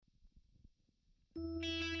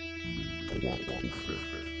trois prophètes.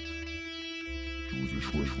 Je vous ai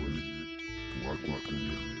choisi pour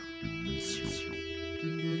accomplir une mission.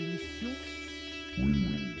 Une mission? Oui,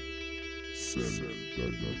 celle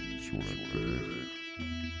d'aller sur la terre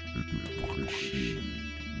et de prêcher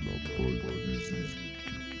la bonne musique.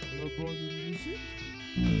 La bonne musique?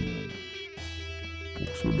 Oui.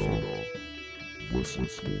 Pour cela, voici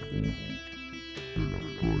pour vous de la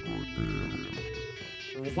bonne herbe.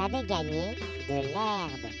 Vous avez gagné de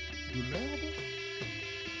l'herbe. De l'herbe?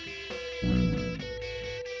 Oui,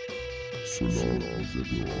 cela vous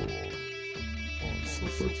aidera à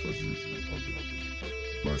sympathiser avec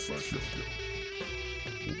Bastien,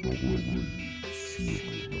 mon envoyé sur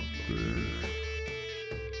la terre,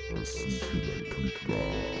 ainsi que la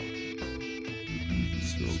plupart des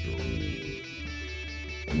musiciens d'un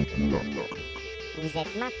groupe. Vous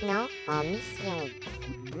êtes maintenant en mission.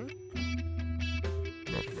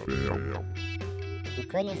 La ferme. Vous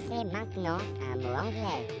connaissez maintenant un mot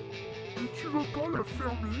anglais. Et tu vas pas la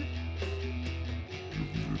fermer? Je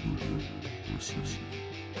vous ai donné aussi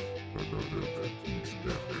la navette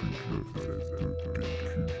XRQ916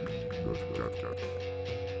 PQ944.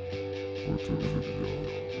 Retenez-le bien,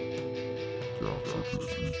 car cette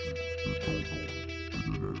suite de tendons et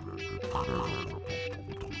de lèvres est très important pour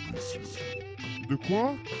votre mission. De quoi?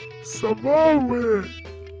 Ça va, ouais?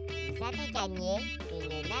 Vous avez gagné une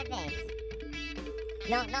navette.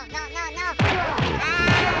 Non, non, non, non, non! Ah!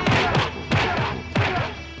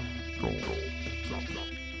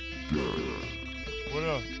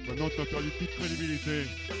 Voilà, maintenant t'as perdu toute crédibilité.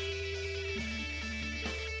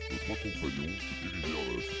 Nos trois compagnons se dirigèrent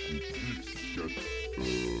vers la soucoupe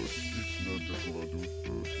X992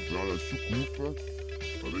 vers la soucoupe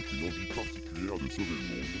avec une envie particulière de sauver le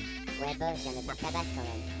monde. Ouais, boss, j'en ai pas tabasse quand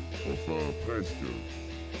même. Enfin, presque.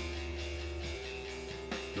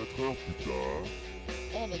 4 heures plus tard...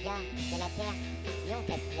 Eh les gars, c'est la terre. Viens, on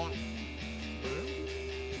teste l'herbe.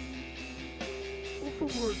 Enfin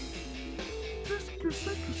bref, qu'est-ce que c'est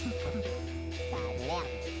que ce truc? Bah, de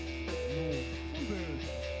l'herbe.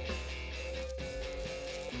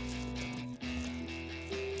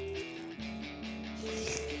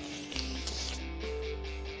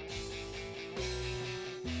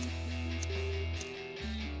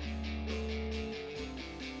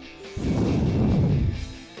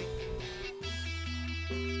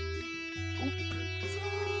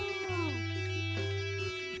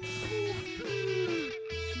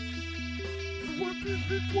 Des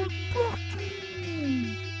étoiles partout!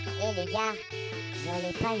 Eh les gars, j'en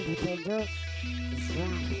ai pas une bouteille d'eau. J'ai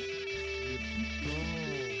soif.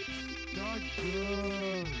 Ta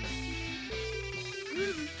gueule! Eh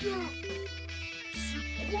les gars! C'est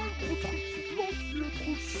quoi le gros truc tout blanc qui est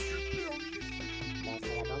trop super vite? Bah,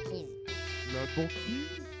 c'est la banquise. La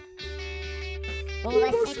banquise? On va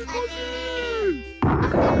Oh, s'écraser!